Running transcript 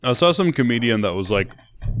I saw some comedian that was like,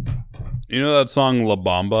 you know that song La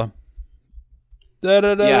Bamba? Da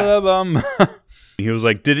da da da bum. He was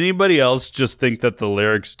like, did anybody else just think that the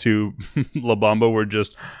lyrics to La Bamba were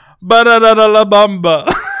just ba da da da la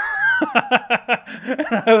bamba?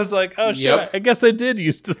 And I was like, oh shit, I guess I did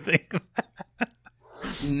used to think that.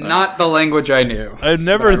 Not the language I knew. I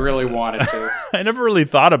really wanted to. I never really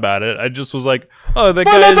thought about it. I just was like, oh, that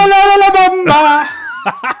guy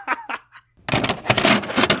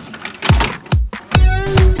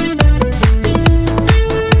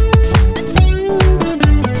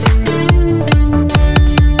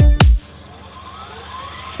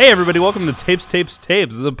Hey everybody, welcome to Tapes.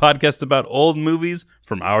 This is a podcast about old movies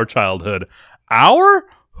from our childhood. Our?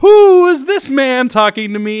 Who is this man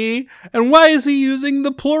talking to me? And why is he using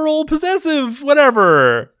the plural possessive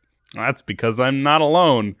whatever? That's because I'm not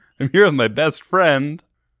alone. I'm here with my best friend.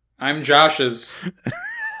 I'm Josh's.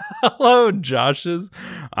 Hello, Josh's.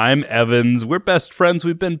 I'm Evans. We're best friends.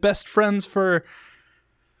 We've been best friends for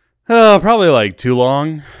probably like too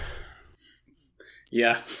long.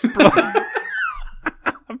 Yeah.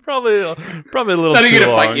 Probably a little too long. Not even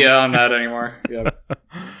gonna fight you on that anymore. Yeah.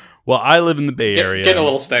 Well, I live in the Bay Area. Getting a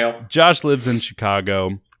little stale. Josh lives in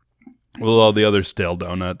Chicago with all the other stale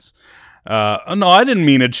donuts. No, I didn't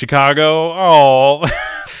mean it, Chicago. Oh,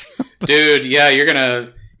 dude, yeah, you're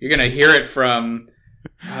gonna hear it from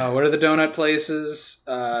what are the donut places?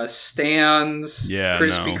 Stan's,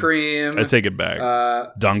 Krispy Kreme. I take it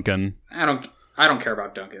back. Dunkin'. I don't care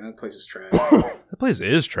about Dunkin'. That place is trash. That place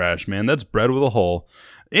is trash, man. That's bread with a hole.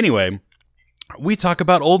 Anyway, we talk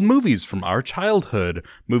about old movies from our childhood.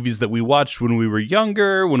 Movies that we watched when we were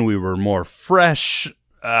younger, when we were more fresh,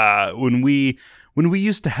 when we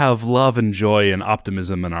used to have love and joy and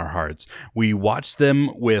optimism in our hearts. We watch them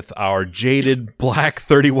with our jaded black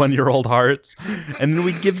 31-year-old hearts, and then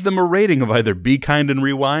we give them a rating of either Be Kind and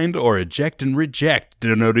Rewind or Eject and Reject,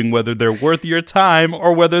 denoting whether they're worth your time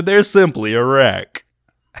or whether they're simply a wreck.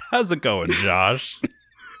 How's it going, Josh?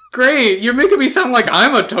 Great. You're making me sound like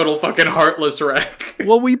I'm a total fucking heartless wreck.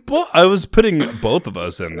 Well, I was putting both of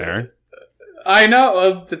us in there. I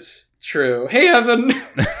know. That's true. Hey, Evan.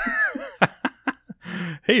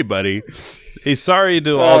 Hey, buddy. Hey, sorry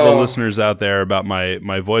to all the listeners out there about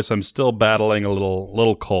my voice. I'm still battling a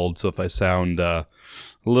little cold, so if I sound a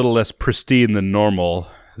little less pristine than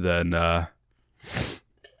normal, then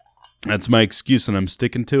that's my excuse, and I'm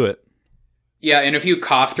sticking to it. Yeah, and if you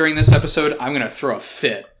cough during this episode, I'm going to throw a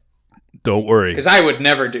fit. Don't worry. Because I would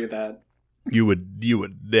never do that. You would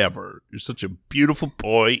never. You're such a beautiful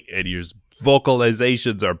boy, and your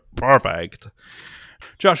vocalizations are perfect.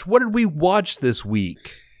 Josh, what did we watch this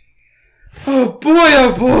week? Oh boy,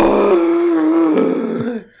 oh boy!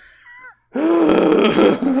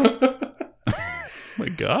 Oh my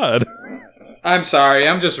God. I'm sorry,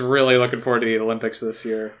 I'm just really looking forward to the Olympics this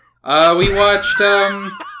year. We watched,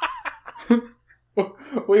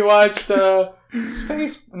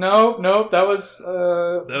 Space... Nope, that was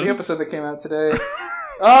the episode that came out today.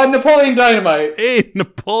 Napoleon Dynamite. Hey,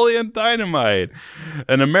 Napoleon Dynamite.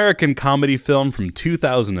 An American comedy film from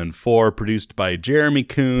 2004 produced by Jeremy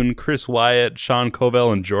Kuhn, Chris Wyatt, Sean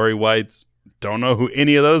Covell, and Jory Weitz. Don't know who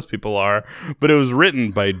any of those people are, but it was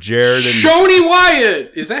written by Jared and... Shoney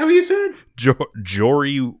Wyatt! Is that who you said?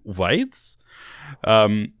 Jory Weitz?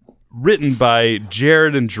 Written by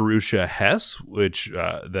Jared and Jerusha Hess, which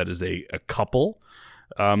that is a couple,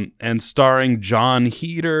 and starring John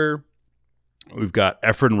Heder. We've got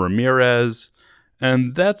Efren Ramirez,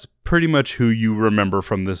 and that's pretty much who you remember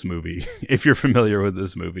from this movie, if you're familiar with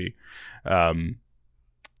this movie.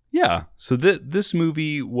 Yeah, so this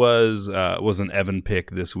movie was an Evan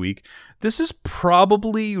pick this week. This is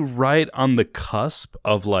probably right on the cusp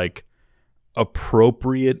of like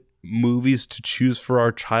appropriate movies to choose for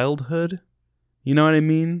our childhood. You know what I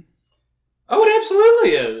mean? Oh, it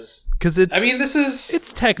absolutely is. Because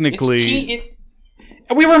it's technically...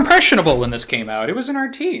 We were impressionable when this came out. It was in our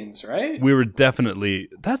teens, right? We were definitely...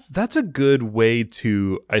 That's a good way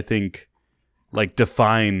to, I think, like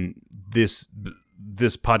define this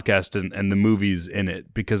podcast and the movies in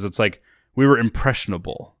it. Because it's like, we were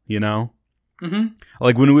impressionable, you know? Mm-hmm.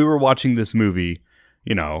 Like when we were watching this movie,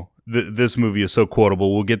 you know... This movie is so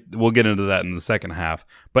quotable. We'll get into that in the second half.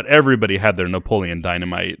 But everybody had their Napoleon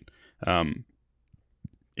Dynamite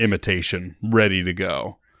imitation ready to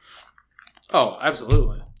go. Oh,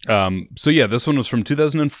 absolutely. So yeah, this one was from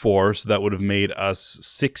 2004, so that would have made us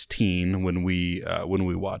 16 when we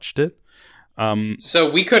watched it. So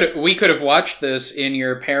we could have watched this in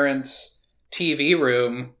your parents' TV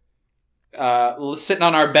room, sitting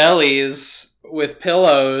on our bellies with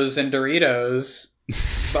pillows and Doritos.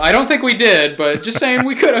 But I don't think we did, but just saying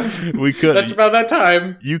we could have. We could. That's about that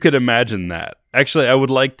time. You could imagine that. Actually, I would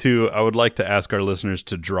like to ask our listeners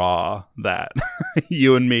to draw that.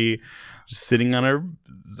 You and me just sitting on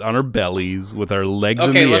our bellies with our legs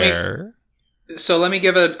in the air. So let me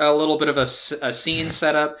give a little bit of a scene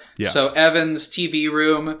setup. Yeah. So Evan's TV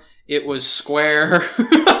room, it was square.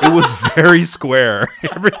 It was very square.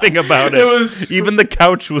 Everything about it. Even the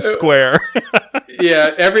couch was square.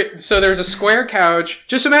 Yeah, so there's a square couch.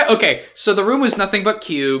 Just imagine. Okay, so the room was nothing but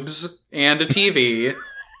cubes and a TV,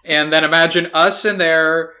 and then imagine us in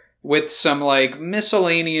there with some like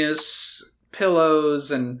miscellaneous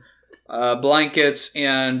pillows and blankets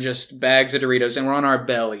and just bags of Doritos, and we're on our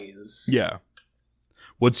bellies. Yeah.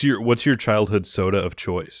 What's your childhood soda of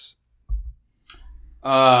choice?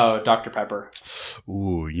 Dr. Pepper.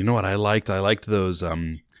 Ooh, you know what I liked? I liked those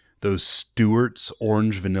Stewart's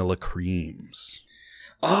orange vanilla creams.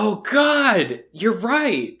 Oh God, you're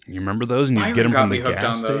right. You remember those? And you get them from the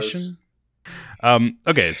gas station.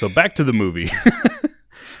 Okay, so back to the movie.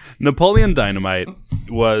 Napoleon Dynamite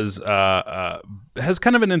has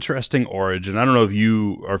kind of an interesting origin. I don't know if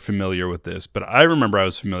you are familiar with this, but I remember I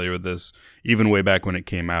was familiar with this even way back when it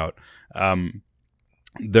came out.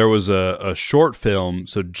 There was a short film.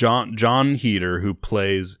 So John Heder, who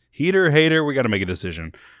plays Hader, we got to make a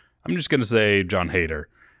decision. I'm just going to say John Heder.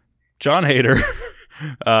 John Heder.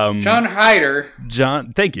 John Heder.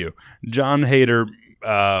 Thank you. John Heder,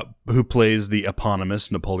 who plays the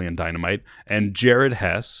eponymous Napoleon Dynamite, and Jared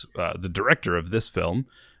Hess, the director of this film,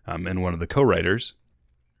 and one of the co-writers.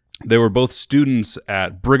 They were both students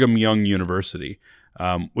at Brigham Young University,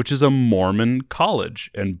 which is a Mormon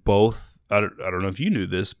college, and both, I don't know if you knew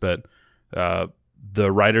this, but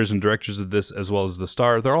the writers and directors of this, as well as the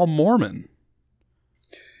star, they're all Mormon.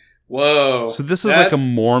 Whoa. So this is like a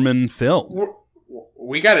Mormon film.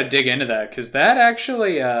 We got to dig into that, because that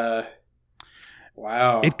actually,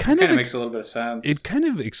 wow. It kind of makes a little bit of sense. It kind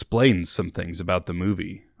of explains some things about the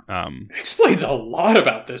movie. It explains a lot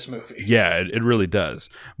about this movie. Yeah, it really does.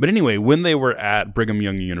 But anyway, when they were at Brigham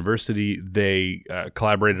Young University, they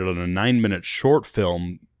collaborated on a 9-minute short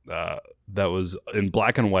film that was in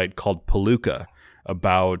black and white called Palooka,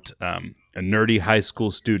 about a nerdy high school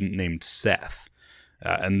student named Seth.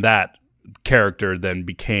 And that character then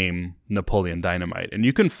became Napoleon Dynamite. And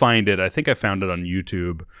you can find it. I think I found it on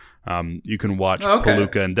YouTube. You can watch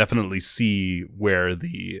Palooka and definitely see where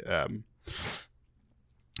the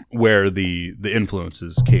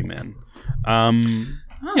influences came in.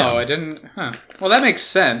 I didn't. Huh. Well, that makes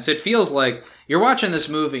sense. It feels like you're watching this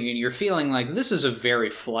movie and you're feeling like this is a very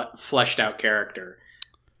fleshed out character.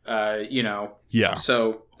 Yeah.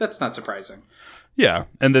 So that's not surprising. Yeah,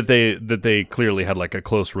 and that they clearly had like a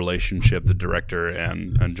close relationship, the director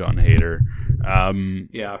and John Heder.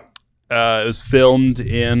 Yeah. It was filmed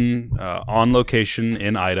on location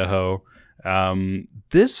in Idaho.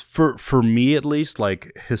 This, for me at least,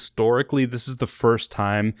 like historically, this is the first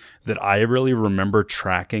time that I really remember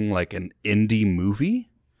tracking like an indie movie.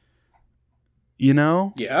 You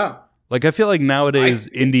know? Yeah. Like, I feel like nowadays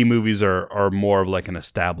indie movies are more of like an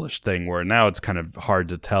established thing, where now it's kind of hard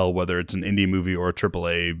to tell whether it's an indie movie or a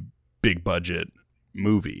AAA big budget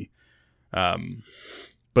movie.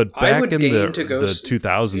 But back in the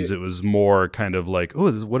 2000s, it was more kind of like,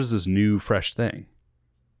 what is this new, fresh thing?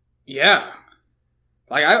 Yeah.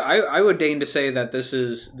 Like, I would deign to say that this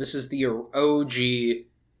is the OG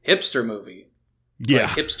hipster movie. Yeah. Like,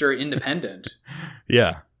 hipster independent.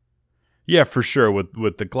 Yeah. Yeah, for sure.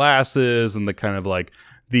 With the glasses and the kind of like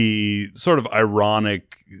the sort of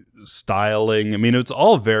ironic styling. I mean, it's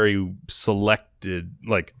all very selected.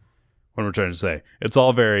 Like, what am I trying to say? It's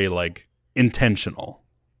all very like intentional.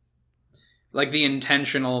 Like the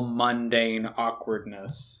intentional mundane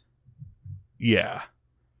awkwardness. Yeah,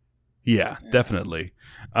 definitely.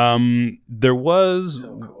 There was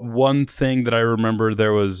one thing that I remember.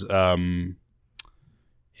 There was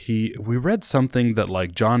we read something that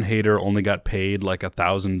like John Heder only got paid like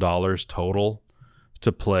 $1,000 total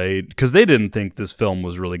to play, because they didn't think this film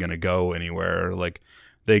was really going to go anywhere. Like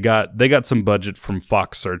they got some budget from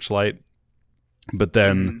Fox Searchlight, but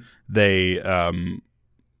then they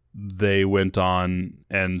went on,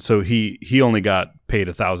 and so he only got paid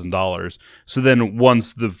 $1,000. So then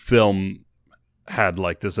once the film had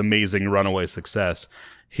like this amazing runaway success,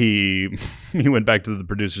 he went back to the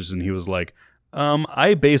producers and he was like,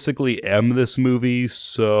 I basically am this movie,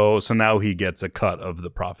 so now he gets a cut of the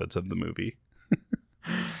profits of the movie.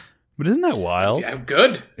 But isn't that wild? Yeah,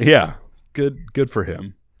 good. Yeah, good for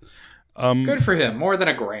him. Good for him. More than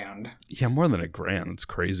 $1,000. Yeah, more than $1,000. It's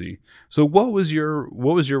crazy. So what was your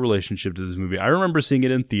relationship to this movie? I remember seeing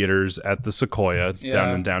it in theaters at the Sequoia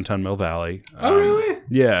down in downtown Mill Valley. Oh, really?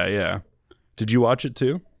 Yeah. Did you watch it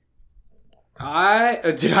too?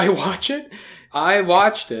 Did I watch it? I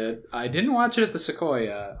watched it. I didn't watch it at the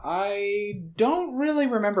Sequoia. I don't really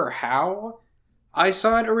remember how I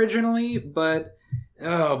saw it originally, but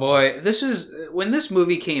oh boy, when this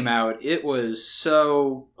movie came out, it was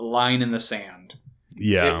so line in the sand.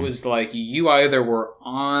 Yeah. It was like you either were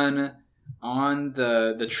on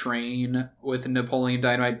the train with Napoleon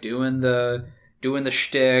Dynamite doing the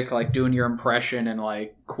shtick, like doing your impression and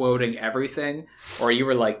like quoting everything, or you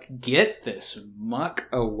were like, get this muck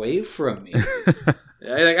away from me.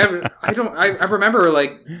 I remember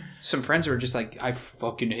like some friends were just like, I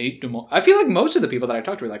fucking hate Napoleon. I feel like most of the people that I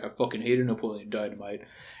talked to were like, I fucking hated Napoleon Dynamite.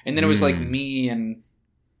 And then it was like me and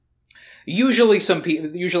usually some people,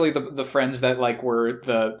 the friends that like were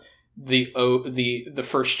the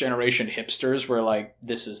first generation hipsters were like,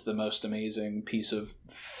 this is the most amazing piece of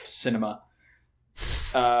cinema.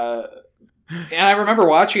 And I remember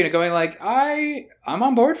watching it and going like, I'm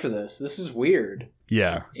on board for this. This is weird.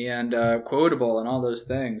 Yeah. And quotable and all those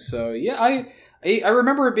things. So yeah, I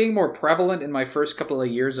remember it being more prevalent in my first couple of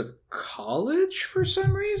years of college for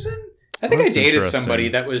some reason. I think I dated somebody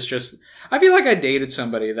that was just, I feel like I dated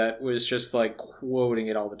somebody that was just like quoting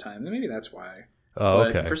it all the time. Maybe that's why. Oh,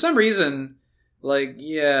 but okay. For some reason, like,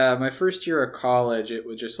 yeah, my first year of college, it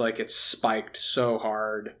was just like, it spiked so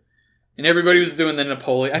hard. And everybody was doing the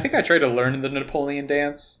Napoleon. I think I tried to learn the Napoleon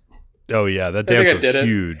dance. Oh yeah, that dance was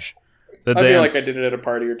huge. I feel like I did it at a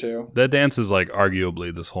party or two. That dance is like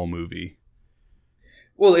arguably this whole movie.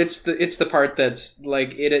 Well, it's the part that's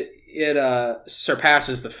like it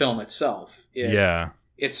surpasses the film itself.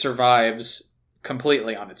 It survives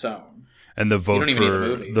completely on its own. And the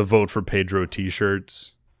vote for Pedro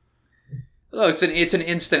t-shirts. Oh, it's an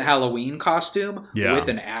instant Halloween costume with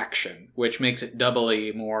an action, which makes it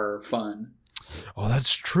doubly more fun. Oh,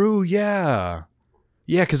 that's true. Yeah,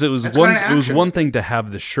 because it was one thing to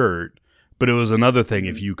have the shirt, but it was another thing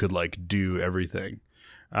if you could like do everything.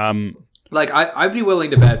 Like I'd be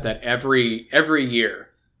willing to bet that every year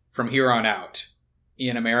from here on out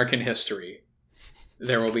in American history,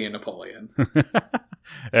 there will be a Napoleon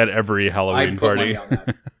at every Halloween party. I'd put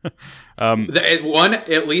money on that.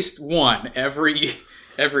 At least one every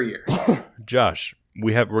year. Josh,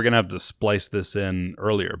 we're gonna have to splice this in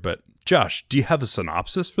earlier, but Josh, do you have a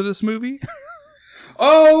synopsis for this movie?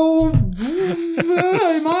 Oh,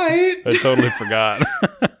 I might. I totally forgot.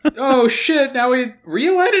 Oh shit! Now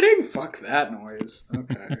real editing? Fuck that noise.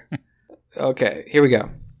 Okay, here we go.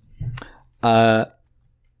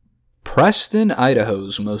 Preston,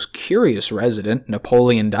 Idaho's most curious resident,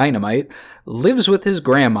 Napoleon Dynamite, lives with his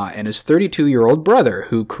grandma and his 32-year-old brother,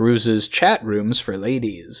 who cruises chat rooms for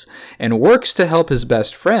ladies, and works to help his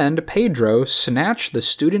best friend, Pedro, snatch the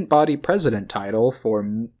student body president title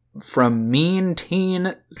from mean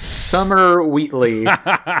teen Summer Wheatley.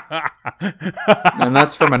 And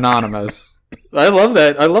that's from Anonymous. I love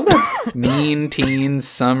that. Mean teen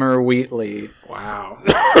Summer Wheatley. Wow.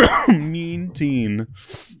 Mean teen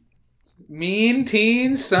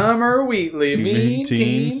Summer Wheatley. Mean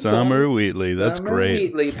teen Summer Wheatley. That's Summer great.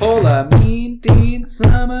 Wheatley. Pull a mean teen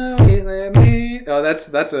Summer Wheatley. Oh,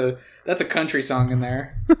 that's a country song in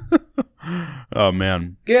there. Oh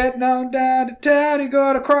man. Getting on down to town, you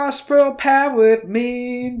go to Crossroad Path with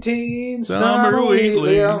mean teen Summer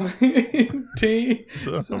Wheatley. Mean teen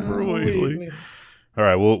Summer Wheatley. All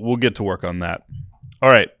right, we'll get to work on that. All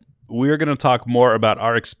right. We're going to talk more about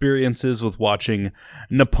our experiences with watching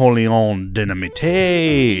Napoleon Dynamite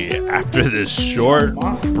after this short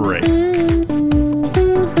break.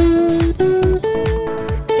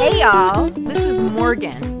 Hey y'all, this is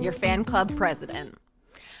Morgan, your fan club president.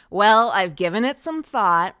 Well, I've given it some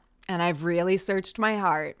thought, and I've really searched my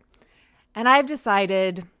heart, and I've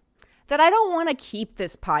decided that I don't want to keep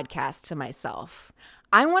this podcast to myself.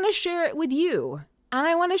 I want to share it with you, and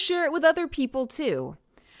I want to share it with other people too.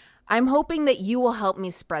 I'm hoping that you will help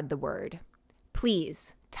me spread the word.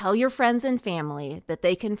 Please tell your friends and family that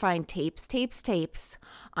they can find Tapes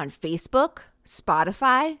on Facebook,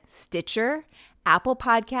 Spotify, Stitcher, Apple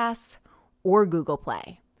Podcasts, or Google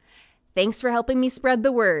Play. Thanks for helping me spread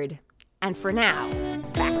the word. And for now,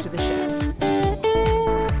 back to the show.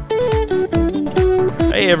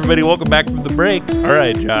 Hey everybody, welcome back from the break. All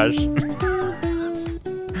right, Josh.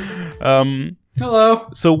 Hello.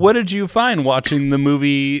 So what did you find watching the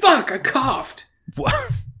movie? Fuck, I coughed.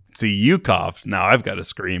 See, you coughed. Now I've got to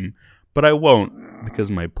scream, but I won't because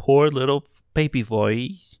my poor little baby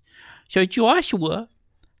voice. So Joshua,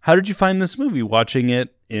 How did you find this movie watching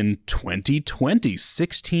it in 2020,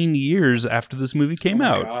 16 years after this movie came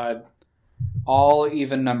out? God. All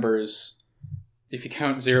even numbers. If you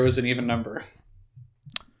count 0 as an even number.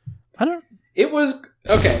 It was...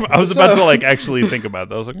 Okay. I was about to like actually think about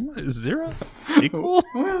that. I was like, is 0 equal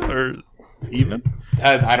or even?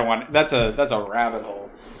 I don't want... That's a rabbit hole.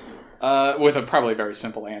 With a probably very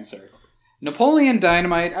simple answer. Napoleon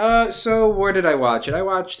Dynamite. So where did I watch it? I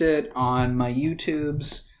watched it on my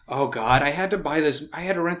YouTubes. Oh God, I had to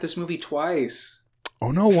rent this movie twice.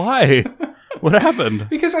 Oh no, why? What happened?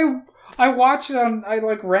 Because I watched it I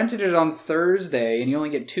rented it on Thursday, and you only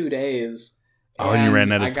get 2 days. And you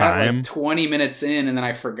ran out of I got time? like 20 minutes in, and then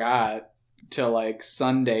I forgot till like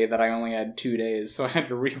Sunday that I only had 2 days, so I had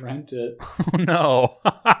to re-rent it. Oh no.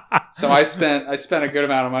 So I spent a good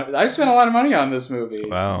amount of money. I spent a lot of money on this movie.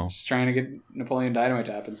 Wow. Just trying to get Napoleon Dynamite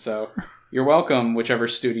to happen. So you're welcome, whichever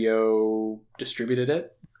studio distributed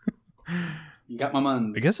it. You got my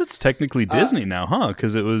muns. I guess it's technically Disney now, huh?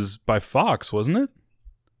 Because it was by Fox, wasn't it?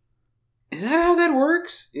 Is that how that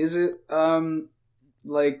works? Is it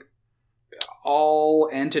like all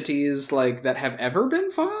entities like that have ever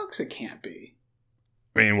been Fox? It can't be.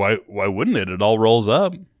 I mean, why wouldn't it? It all rolls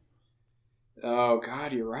up. Oh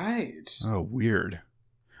God, you're right. Oh, weird.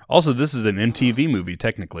 Also, this is an MTV movie,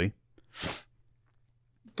 technically.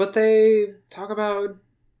 But they talk about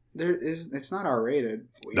it's not R-rated.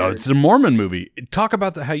 Weird. No, it's a Mormon movie. Talk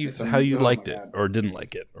about how you liked it God. or didn't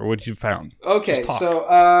like it or what you found. Okay, so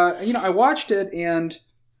I watched it and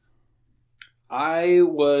I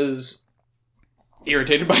was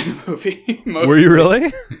irritated by the movie. Mostly. Were you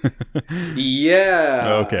really?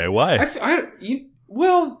 Yeah. Okay, why?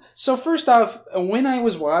 Well, so first off, when I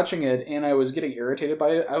was watching it and I was getting irritated by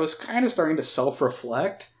it, I was kind of starting to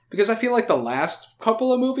self-reflect. Because I feel like the last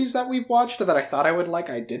couple of movies that we've watched that I thought I would like,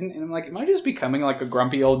 I didn't. And I'm like, am I just becoming like a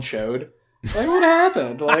grumpy old chode? Like, what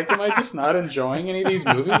happened? Like, am I just not enjoying any of these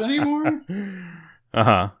movies anymore?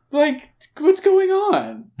 Uh-huh. Like, what's going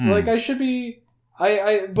on? Like, I should be...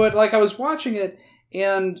 But, like, I was watching it,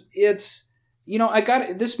 and it's... I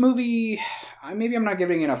got... This movie... Maybe I'm not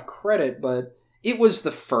giving enough credit, but it was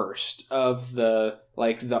the first of the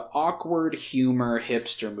awkward humor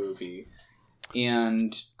hipster movie.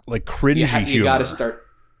 And... Like cringy humor.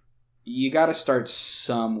 You gotta start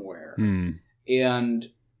somewhere. And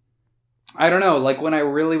I don't know, like when I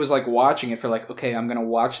really was like watching it for like, okay, I'm gonna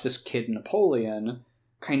watch this kid Napoleon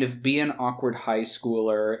kind of be an awkward high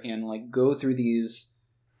schooler and like go through these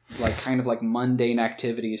like kind of like mundane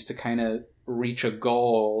activities to kind of reach a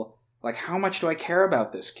goal. Like, how much do I care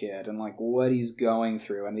about this kid and like what he's going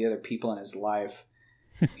through and the other people in his life?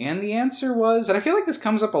 And the answer was, and I feel like this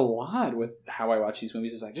comes up a lot with how I watch these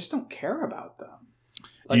movies, is I just don't care about them.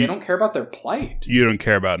 Like, I don't care about their plight. You don't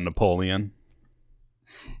care about Napoleon?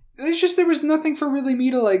 It's just there was nothing for really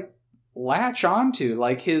me to, like, latch onto.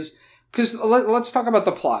 Like, because let's talk about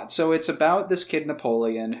the plot. So it's about this kid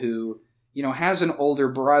Napoleon who, has an older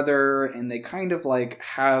brother, and they kind of, like,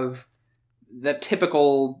 have that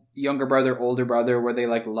typical younger brother, older brother, where they,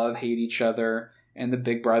 like, love-hate each other, and the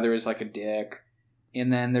big brother is, like, a dick.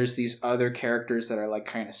 And then there's these other characters that are, like,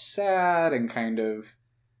 kind of sad and kind of,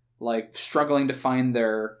 like, struggling to find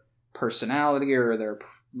their personality or their,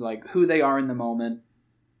 like, who they are in the moment.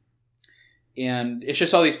 And it's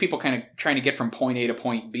just all these people kind of trying to get from point A to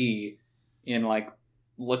point B in, like,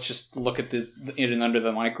 let's just look at it under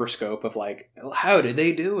the microscope of, like, how did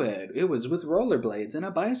they do it? It was with rollerblades and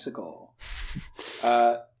a bicycle.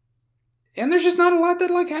 And there's just not a lot that,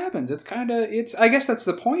 like, happens. I guess that's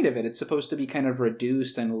the point of it. It's supposed to be kind of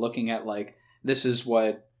reduced and looking at, like, this is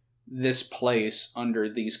what this place under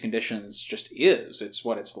these conditions just is. It's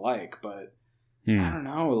what it's like. But, I don't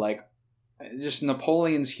know, like, just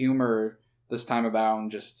Napoleon's humor this time about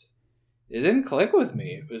just, it didn't click with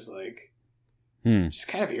me. It was, like, just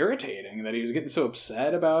kind of irritating that he was getting so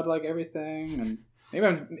upset about, like, everything. And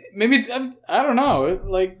maybe I don't know,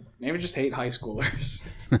 like, maybe just hate high schoolers.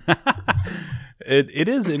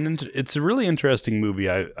 It's a really interesting movie,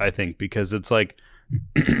 I think, because it's like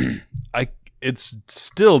it's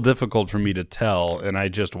still difficult for me to tell, and I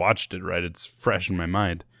just watched it, right? It's fresh in my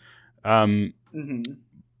mind.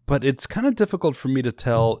 But it's kind of difficult for me to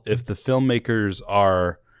tell if the filmmakers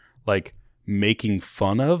are like making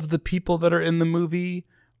fun of the people that are in the movie,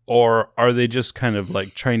 or are they just kind of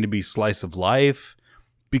like trying to be slice of life?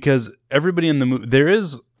 Because everybody in the movie, there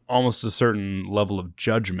is almost a certain level of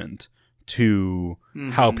judgment to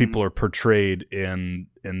how people are portrayed in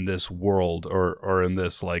this world or in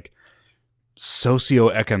this like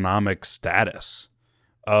socioeconomic status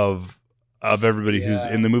of of everybody who's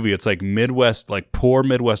Yeah. in the movie. It's like Midwest, like poor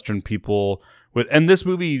Midwestern people and this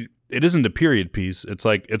movie, it isn't a period piece. It's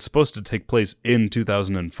like, it's supposed to take place in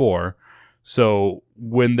 2004. So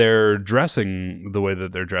when they're dressing the way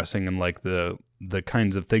that they're dressing and like the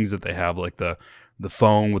kinds of things that they have, like the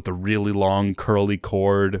phone with the really long curly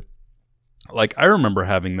cord, like I remember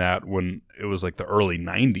having that when it was like the early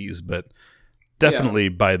 90s, but definitely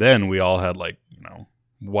by then we all had like,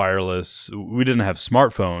 wireless. We didn't have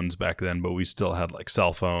smartphones back then, but we still had like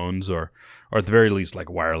cell phones or at the very least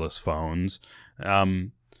like wireless phones.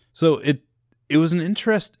 So it was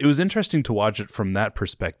interesting to watch it from that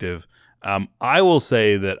perspective. I will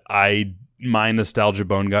say that my nostalgia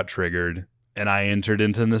bone got triggered and I entered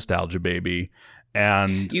into Nostalgia Baby.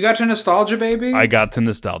 And you got to Nostalgia Baby? I got to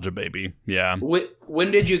Nostalgia Baby. Yeah.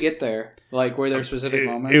 When did you get there? Like, were there specific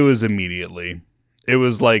moments? It was immediately. It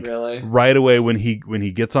was like right away when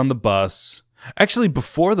he gets on the bus. Actually,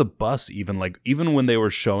 before the bus, even when they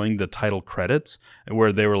were showing the title credits,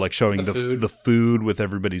 where they were like showing the food with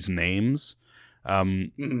everybody's names,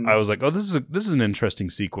 I was like, oh, this is an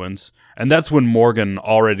interesting sequence. And that's when Morgan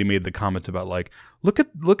already made the comment about like, look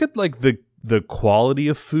at like the quality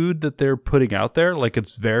of food that they're putting out there. Like it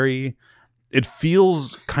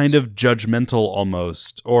feels kind of judgmental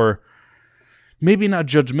almost, or maybe not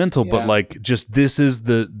judgmental, but like just this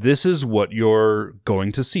is what you're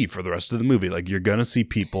going to see for the rest of the movie. Like you're going to see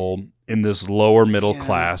people in this lower middle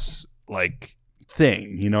class like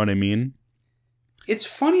thing. You know what I mean? It's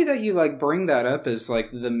funny that you like bring that up as like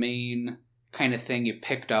the main kind of thing you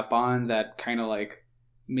picked up on that kind of like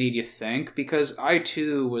made you think, because I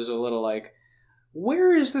too was a little like,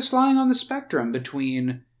 where is this lying on the spectrum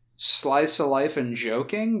between slice of life and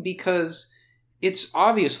joking? Because it's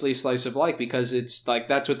obviously slice of life, because it's like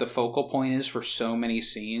that's what the focal point is for so many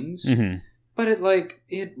scenes. Mm-hmm. But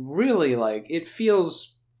it really it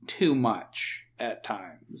feels too much at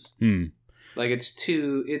times. Like it's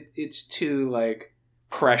too like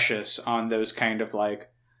precious on those kind of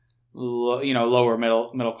like lower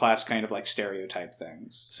middle class kind of like stereotype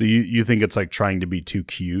things. So you think it's like trying to be too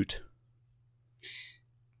cute?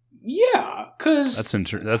 Yeah, because that's an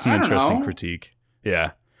interesting critique.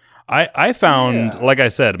 Yeah. I found, like I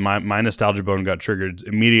said, my nostalgia bone got triggered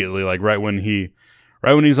immediately, like right when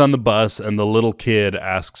he's on the bus and the little kid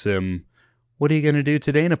asks him, "What are you going to do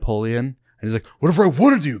today, Napoleon?" And he's like, "Whatever I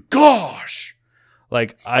want to do, gosh."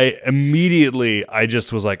 Like I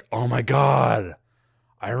just was like, "Oh my God.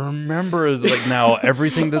 I remember like now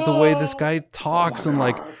everything the way this guy talks and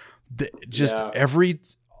like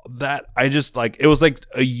that I just like, it was like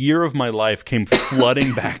a year of my life came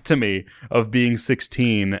flooding back to me of being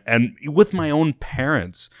 16 and with my own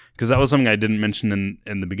parents, because that was something I didn't mention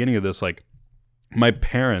in the beginning of this. Like my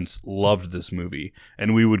parents loved this movie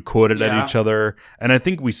and we would quote it at each other, and I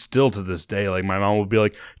think we still to this day, like my mom would be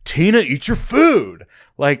like, "Tina, eat your food."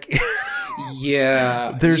 Like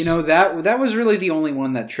yeah, that was really the only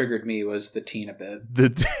one that triggered me, was the Tina bit,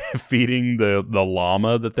 the feeding the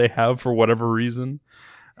llama that they have for whatever reason.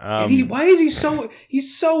 And why is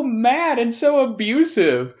he's so mad and so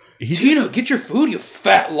abusive? Tina, get your food, you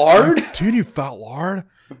fat lard. Tina, you fat lard.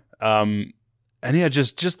 And yeah,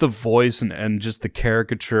 just the voice and just the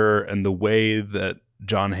caricature and the way that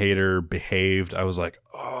Jon Heder behaved. I was like,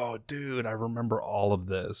 oh, dude, I remember all of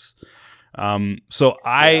this. So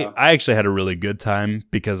I actually had a really good time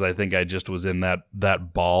because I think I just was in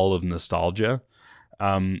that ball of nostalgia.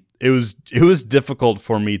 It was difficult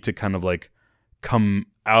for me to kind of like come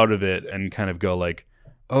out of it and kind of go like,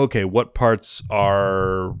 okay, what parts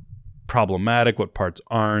are problematic, what parts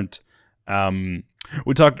aren't.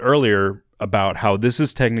 We talked earlier about how this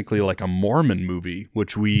is technically like a Mormon movie,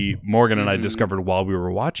 which Morgan and I discovered while we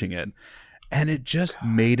were watching it, and it just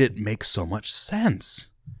made it make so much sense.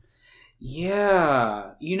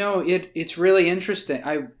 Yeah, it's really interesting.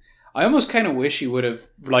 I almost kind of wish you would have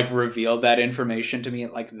like revealed that information to me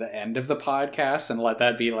at like the end of the podcast and let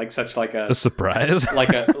that be like such like a surprise,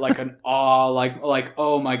 like an awe, like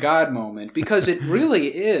oh my God moment, because it really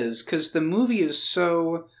is, because the movie is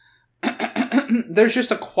so there's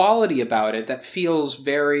just a quality about it that feels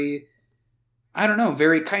very, I don't know,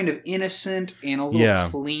 very kind of innocent and a little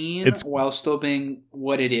clean while still being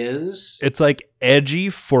what it is. It's like edgy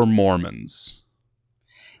for Mormons.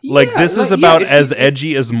 Like this is about as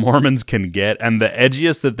edgy as Mormons can get, and the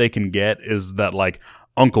edgiest that they can get is that like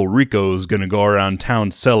Uncle Rico's gonna go around town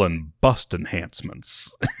selling bust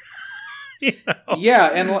enhancements. Yeah,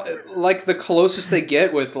 and like the closest they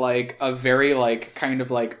get with like a very like kind of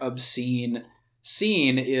like obscene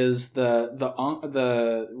scene is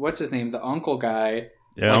the what's his name, the uncle guy.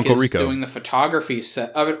 Yeah, like Uncle Rico doing the photography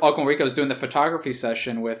Uncle Rico's doing the photography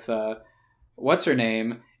session with what's her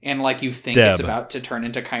name, and like you think Deb. it's about to turn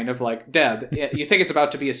into kind of like Deb. Yeah, you think it's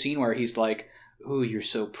about to be a scene where he's like, "Ooh, you're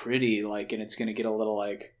so pretty," like, and it's gonna get a little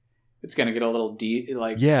like,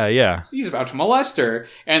 Yeah. he's about to molest her,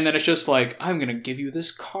 and then it's just like, I'm gonna give you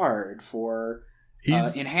this card for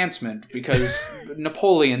enhancement because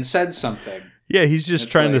Napoleon said something. Yeah, he's just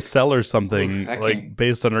It's trying to like, sell her something that like can't-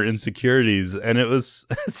 based on her insecurities, and it's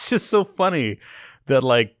just so funny that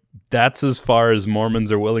like that's as far as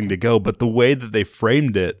Mormons are willing to go. But the way that they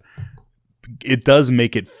framed it, it does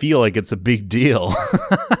make it feel like it's a big deal.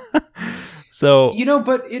 So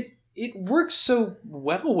But it works so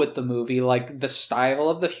well with the movie, like the style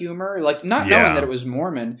of the humor, like not knowing that it was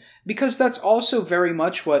Mormon, because that's also very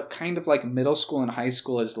much what kind of like middle school and high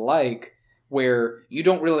school is like, where you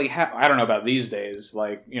don't really have, I don't know about these days,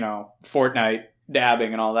 like, Fortnite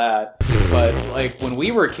dabbing and all that, but like when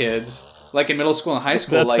we were kids, like in middle school and high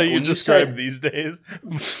school, that's like how you when describe said, these days.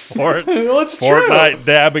 well, it's Fortnite true.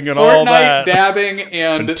 dabbing and all that. Fortnite dabbing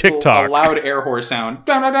and TikTok. a loud air horse sound.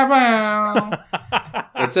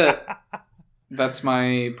 That's it. That's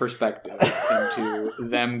my perspective into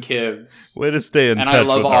them kids. Way to stay in And touch I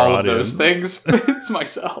love with our all of audience. those things. It's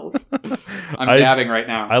myself. I'm dabbing right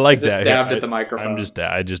now. I like just dab- dabbed I- at the microphone.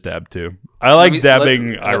 I just dab too. I like me-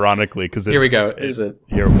 dabbing let- ironically because Here we go. Is it?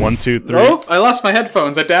 Here, 1, 2, 3. Oh, I lost my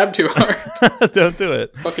headphones. I dabbed too hard. Don't do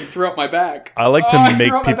it. Fucking threw out my back. I like to I make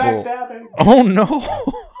threw out my people. back dabbing. Oh no!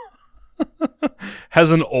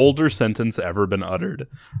 Has an older sentence ever been uttered?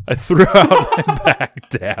 I threw out my back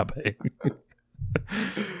dabbing.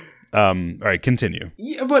 All right, continue.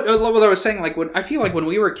 Yeah, but what I was saying, like, I feel like when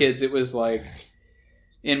we were kids, it was like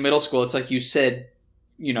in middle school, it's like you said,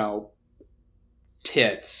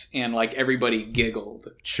 tits, and like everybody giggled.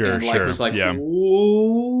 Sure, and, like, sure. was like, Yeah.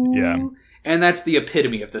 Ooh. Yeah. And that's the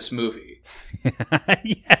epitome of this movie. Yeah,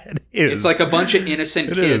 it is. It's like a bunch of innocent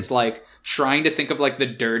It kids, is. like trying to think of like the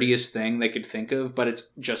dirtiest thing they could think of, but it's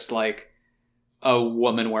just like a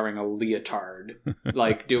woman wearing a leotard,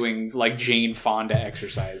 like doing like Jane Fonda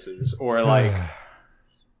exercises, or like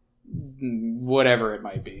whatever it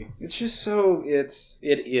might be. It's just so it's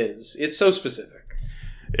so specific.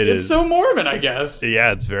 It's so Mormon, I guess.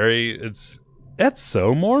 Yeah, that's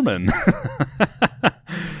so Mormon.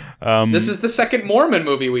 This is the second Mormon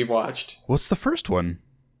movie we've watched. What's the first one?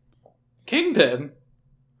 Kingdom.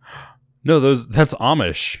 No, that's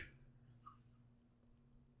Amish.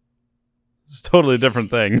 It's a totally different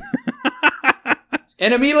thing.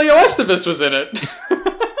 And Emilio Estevez was in it.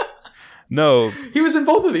 No, He was in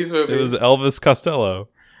both of these movies. it was Elvis Costello.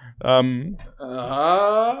 Oh.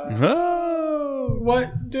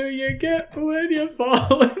 What do you get when you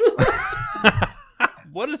fall in love?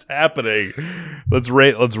 What is happening? Let's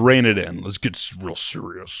rein it in. Let's get real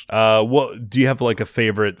serious. What do you have like a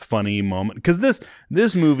favorite funny moment? Because this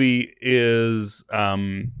movie is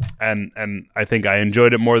and I think I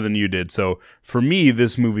enjoyed it more than you did. So for me,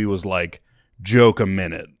 this movie was like joke a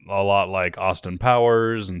minute, a lot like Austin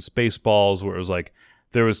Powers and Spaceballs, where it was like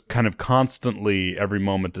there was kind of constantly every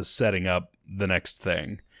moment is setting up the next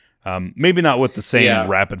thing. Maybe not with the same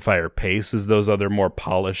rapid fire pace as those other more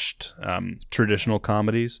polished traditional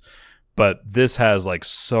comedies, but this has like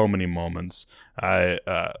so many moments. Can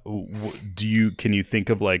you think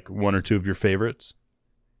of like one or two of your favorites?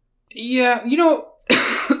 Yeah,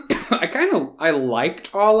 I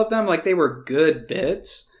liked all of them. Like, they were good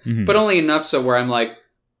bits, but only enough so where I'm like,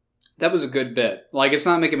 that was a good bit. Like, it's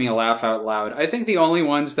not making me laugh out loud. I think the only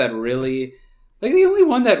one that really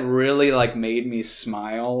like made me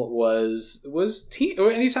smile was Tina.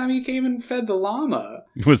 Anytime he came and fed the llama,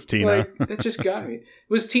 It was Tina. like, that just got me. It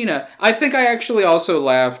was Tina. I think I actually also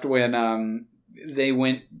laughed when they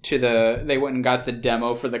went and got the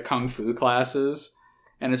demo for the kung fu classes,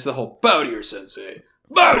 and it's the whole bow to your sensei.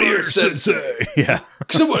 Bow to your sensei. Yeah.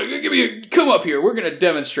 Somebody come up here. We're gonna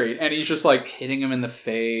demonstrate. And he's just like hitting him in the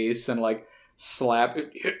face and like slap.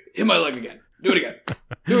 Hit my leg again. Do it again.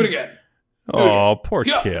 Do it again. Oh, poor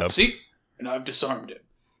Yeah, Kip. see? And I've disarmed him.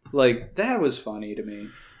 Like, that was funny to me.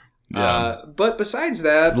 Yeah. But besides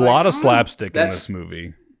that, A lot of slapstick in this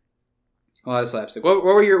movie. A lot of slapstick. What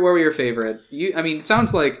were your favorite? It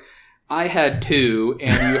sounds like I had two,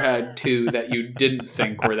 and you had two that you didn't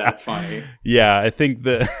think were that funny. Yeah, I think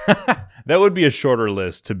that that would be a shorter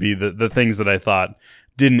list to be the things that I thought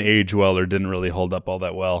didn't age well or didn't really hold up all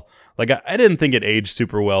that well. Like, I didn't think it aged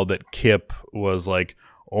super well that Kip was like,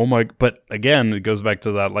 oh my, but again, it goes back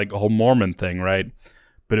to that like whole Mormon thing, right?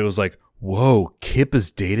 But it was like, whoa, Kip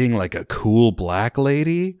is dating like a cool black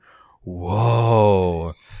lady?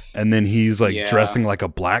 Whoa. And then he's like dressing like a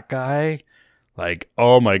black guy. Like,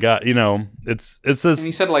 oh my god, it's this. And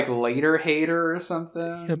he said like later hater or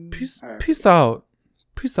something. Yeah, peace out,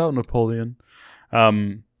 Napoleon.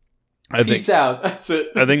 Peace out. That's it.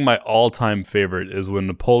 I think my all-time favorite is when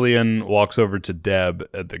Napoleon walks over to Deb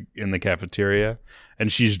in the cafeteria,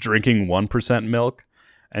 and she's drinking 1% milk,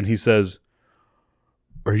 and he says,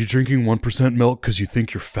 "Are you drinking 1% milk because you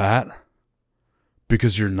think you're fat?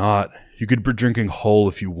 Because you're not. You could be drinking whole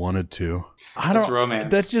if you wanted to." That's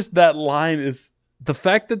romance. That's just, that line is, the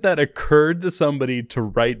fact that occurred to somebody to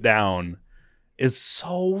write down is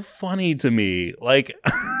so funny to me. Like,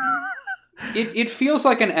 it feels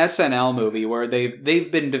like an SNL movie where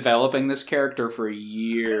they've been developing this character for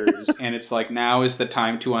years, and it's like now is the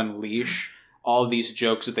time to unleash all these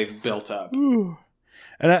jokes that they've built up. And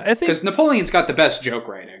I think because Napoleon's got the best joke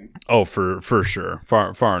writing. Oh, for sure,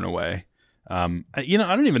 far and away. I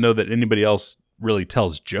don't even know that anybody else really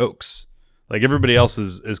tells jokes. Like, everybody else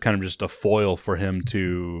is kind of just a foil for him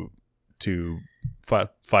to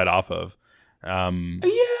fight off of. I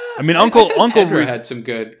mean, Uncle Pedro had some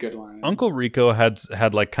good lines. Uncle Rico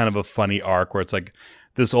had like kind of a funny arc where it's like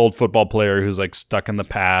this old football player who's like stuck in the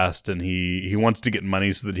past, and he wants to get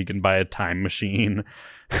money so that he can buy a time machine.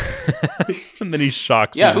 And then he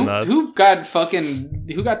shocks his nuts. Who got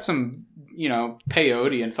some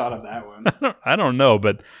peyote and thought of that one? I don't know,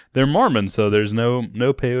 but they're Mormon, so there's no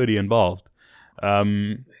peyote involved.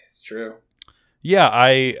 It's true. Yeah,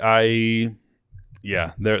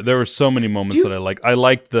 there were so many moments that I liked. I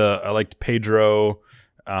liked Pedro,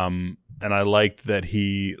 and I liked that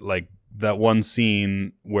he, like, that one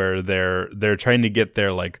scene where they're trying to get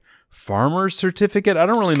their like farmer's certificate. I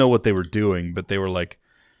don't really know what they were doing, but they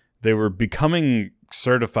were becoming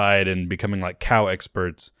certified and becoming like cow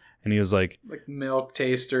experts. And he was like milk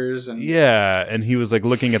tasters, and and he was like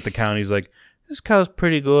looking at the cow, and he's like, "This cow's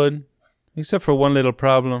pretty good, except for one little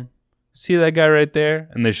problem. See that guy right there?"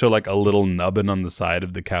 And they show like a little nubbin on the side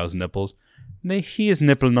of the cow's nipples. He is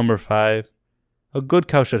nipple number 5. A good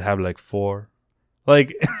cow should have like 4.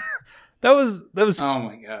 Like, that was oh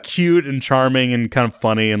my god, cute and charming and kind of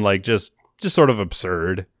funny and like just sort of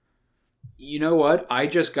absurd. You know what? I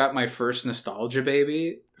just got my first nostalgia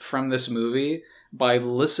baby from this movie by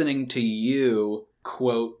listening to you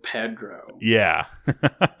quote Pedro. Yeah.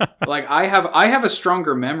 Like, I have a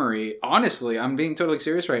stronger memory, honestly, I'm being totally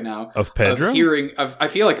serious right now, of Pedro? Of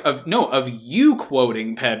you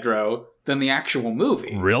quoting Pedro than the actual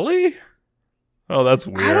movie. Really? Oh, that's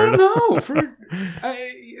weird. I don't know.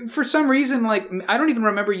 For some reason, like, I don't even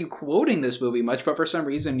remember you quoting this movie much, but for some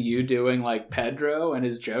reason you doing like Pedro and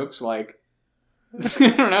his jokes, like, I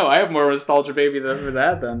don't know. I have more nostalgia baby for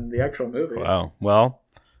that than the actual movie. Wow. Well,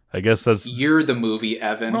 I guess that's... You're the movie,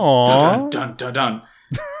 Evan. Aww. Dun, dun, dun,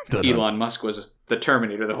 dun. Elon Musk was the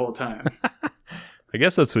Terminator the whole time. I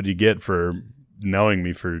guess that's what you get for knowing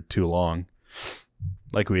me for too long.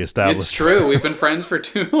 Like we established. It's true. We've been friends for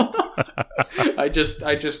too long. I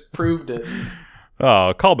just proved it.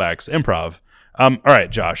 Oh, callbacks. Improv. All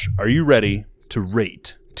right, Josh. Are you ready to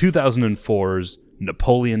rate 2004's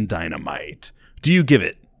Napoleon Dynamite? Do you give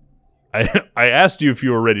it? I asked you if you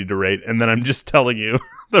were ready to rate, and then I'm just telling you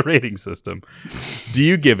the rating system. Do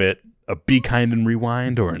you give it a be kind and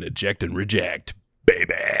rewind or an eject and reject,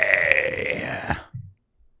 baby?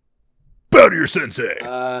 Bow to your sensei.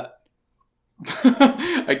 I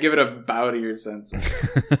give it a bow to your sensei.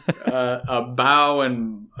 A bow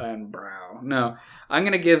and brow. No, I'm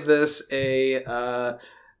gonna give this a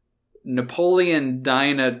Napoleon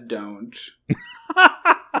Dyna don't.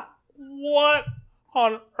 What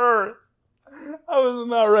on earth? I was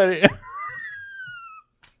not ready.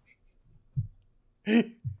 I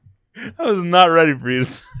was not ready for you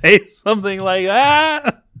to say something like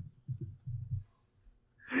that.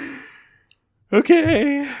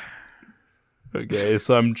 Okay,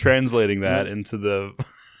 so I'm translating that into the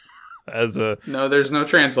as a... No, there's no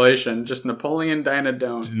translation. Just Napoleon Dyna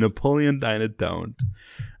don't. Napoleon Dyna don't.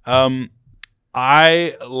 Like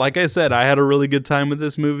I said, I had a really good time with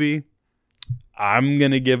this movie. I'm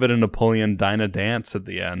gonna give it a Napoleon Dyna dance at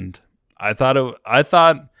the end. I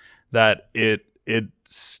thought that it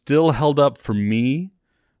still held up for me.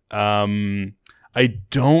 I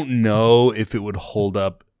don't know if it would hold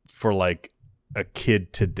up for like a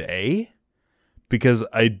kid today, because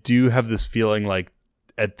I do have this feeling like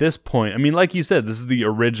at this point, I mean, like you said, this is the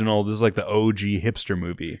original, this is like the OG hipster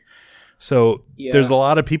movie. So there's a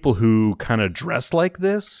lot of people who kind of dress like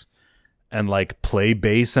this and like play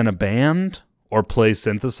bass in a band or play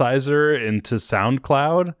synthesizer into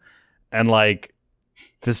SoundCloud, and like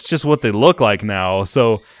this is just what they look like now.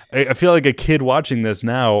 So I feel like a kid watching this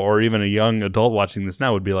now, or even a young adult watching this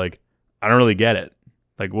now, would be like, I don't really get it.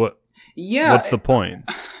 Like, Yeah. What's the point?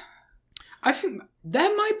 I think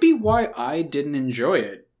that might be why I didn't enjoy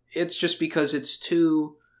it. It's just because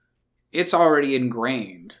it's already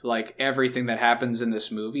ingrained. Like, everything that happens in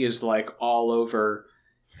this movie is, like, all over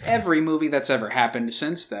every movie that's ever happened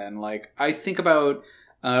since then. Like, I think about,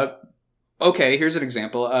 okay, here's an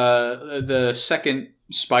example. The second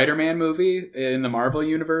Spider-Man movie in the Marvel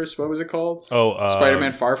Universe, what was it called? Oh,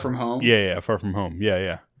 Spider-Man Far From Home. Yeah, Far From Home.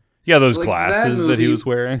 Yeah. Yeah, those Like, glasses that he was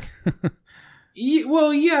wearing.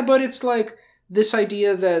 Well, yeah, but it's like this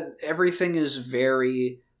idea that everything is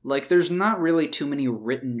very... Like, there's not really too many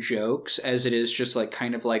written jokes, as it is just, like,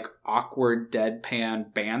 kind of, like, awkward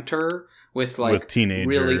deadpan banter with teenagers.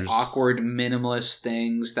 Really awkward minimalist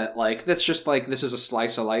things that, like, that's just, like, this is a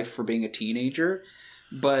slice of life for being a teenager.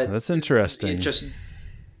 But that's interesting.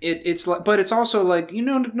 It's like, but it's also, like, you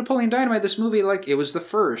know, Napoleon Dynamite, this movie, like, it was the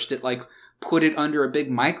first. It, like, put it under a big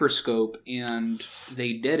microscope, and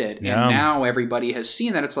they did it. Yeah. And now everybody has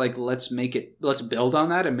seen that. It's like, let's build on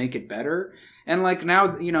that and make it better. And, like,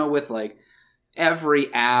 now, you know, with, like,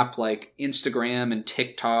 every app, like Instagram and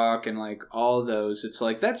TikTok and, like, all those, it's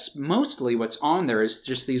like, that's mostly what's on there is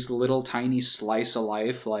just these little tiny slice of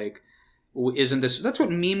life. Like, that's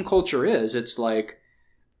what meme culture is. It's like,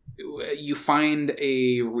 you find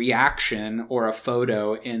a reaction or a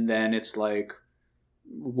photo, and then it's like,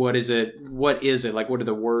 what is it? Like, what are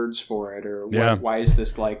the words for it? Or why is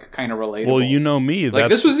this, like, kind of relatable? Well, you know me. Like,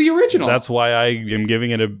 this was the original. That's why I am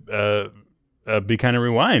giving it a Be Kind of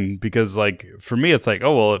Rewind, because, like, for me, it's like,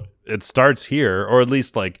 oh, well, it starts here, or at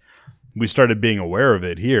least, like, we started being aware of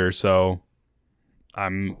it here, so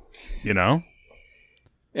I'm, you know.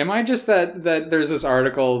 Am I just that there's this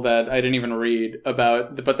article that I didn't even read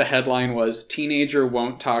about, but the headline was, "Teenager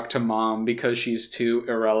won't talk to mom because she's too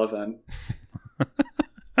irrelevant."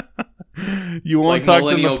 You won't like, talk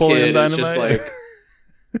to Napoleon Dynamite? Just like,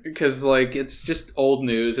 because, like, it's just old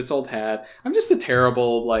news, it's old hat. I'm just a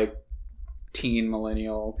terrible, like, teen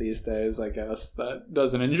millennial these days, I guess, that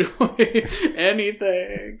doesn't enjoy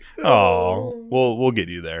anything. Oh, we'll get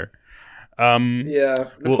you there. Yeah,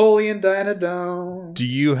 Napoleon Dynamite. Do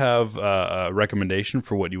you have a recommendation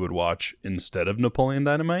for what you would watch instead of Napoleon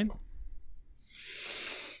Dynamite?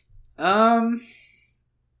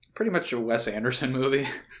 Pretty much a Wes Anderson movie.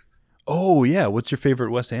 Oh, yeah. What's your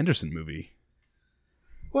favorite Wes Anderson movie?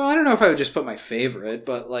 Well, I don't know if I would just put my favorite,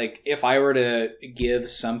 but, like, if I were to give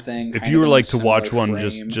something, if you were, like, to watch one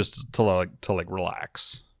just to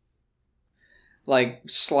relax, like,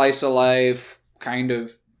 slice of life, kind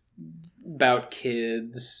of about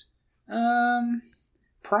kids,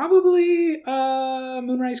 probably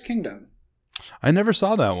Moonrise Kingdom. I never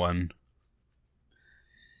saw that one.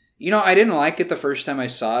 You know, I didn't like it the first time I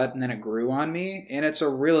saw it, and then it grew on me, and it's a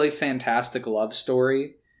really fantastic love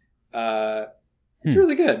story. It's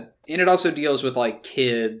really good. And it also deals with, like,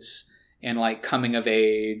 kids and, like, coming of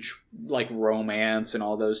age, like, romance and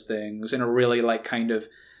all those things in a really, like, kind of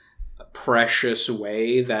precious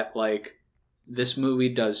way that, like, this movie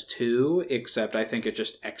does too, except I think it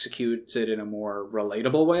just executes it in a more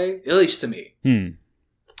relatable way, at least to me.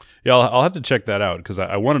 Yeah, I'll have to check that out, because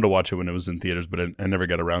I wanted to watch it when it was in theaters, but I never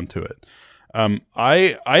got around to it.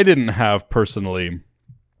 I didn't have personally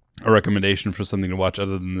a recommendation for something to watch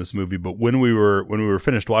other than this movie, but when we were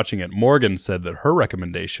finished watching it, Morgan said that her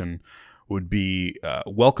recommendation would be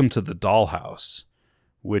Welcome to the Dollhouse,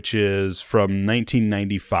 which is from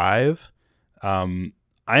 1995.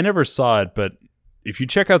 I never saw it, but if you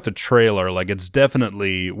check out the trailer, like, it's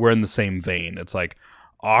definitely, we're in the same vein. It's like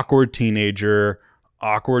awkward teenager,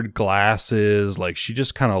 awkward glasses, like, she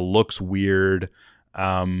just kind of looks weird.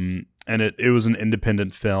 And it was an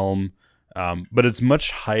independent film. But it's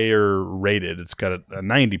much higher rated. It's got a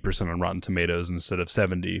 90% on Rotten Tomatoes instead of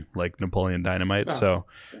 70, like Napoleon Dynamite. Oh. So,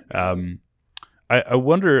 I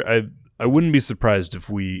wonder. I wouldn't be surprised if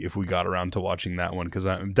we got around to watching that one, because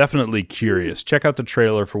I'm definitely curious. Check out the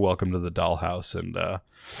trailer for Welcome to the Dollhouse,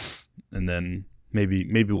 and then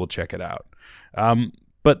maybe we'll check it out.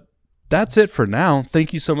 But that's it for now.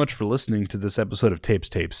 Thank you so much for listening to this episode of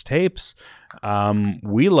Tapes.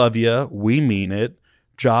 We love you. We mean it.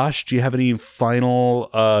 Josh, do you have any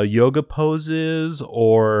final yoga poses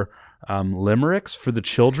or limericks for the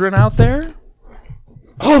children out there?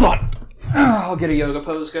 Hold on. I'll get a yoga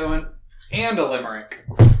pose going and a limerick.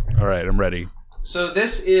 All right, I'm ready. So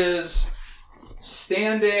this is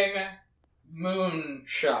standing moon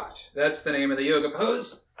shot. That's the name of the yoga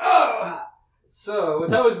pose. Oh! So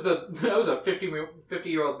that was a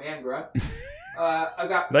 50-year-old man grunt. I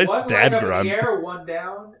got nice one dad leg up grunt. in the air, one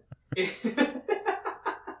down.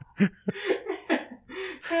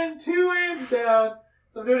 And two hands down.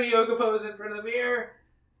 So I'm doing a yoga pose in front of the mirror.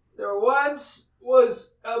 There once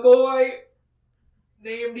was a boy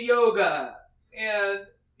named Yoga, and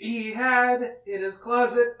he had in his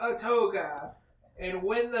closet a toga. And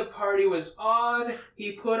when the party was on,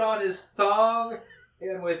 he put on his thong,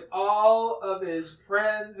 and with all of his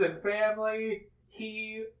friends and family,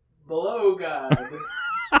 he blowgod.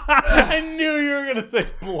 I knew you were gonna say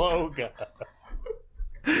blowgod.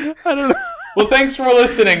 I don't know. Well, thanks for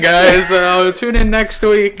listening, guys. Tune in next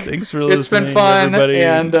week. Thanks for listening. It's been fun, everybody.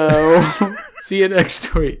 And we'll see you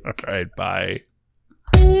next week. All right, bye.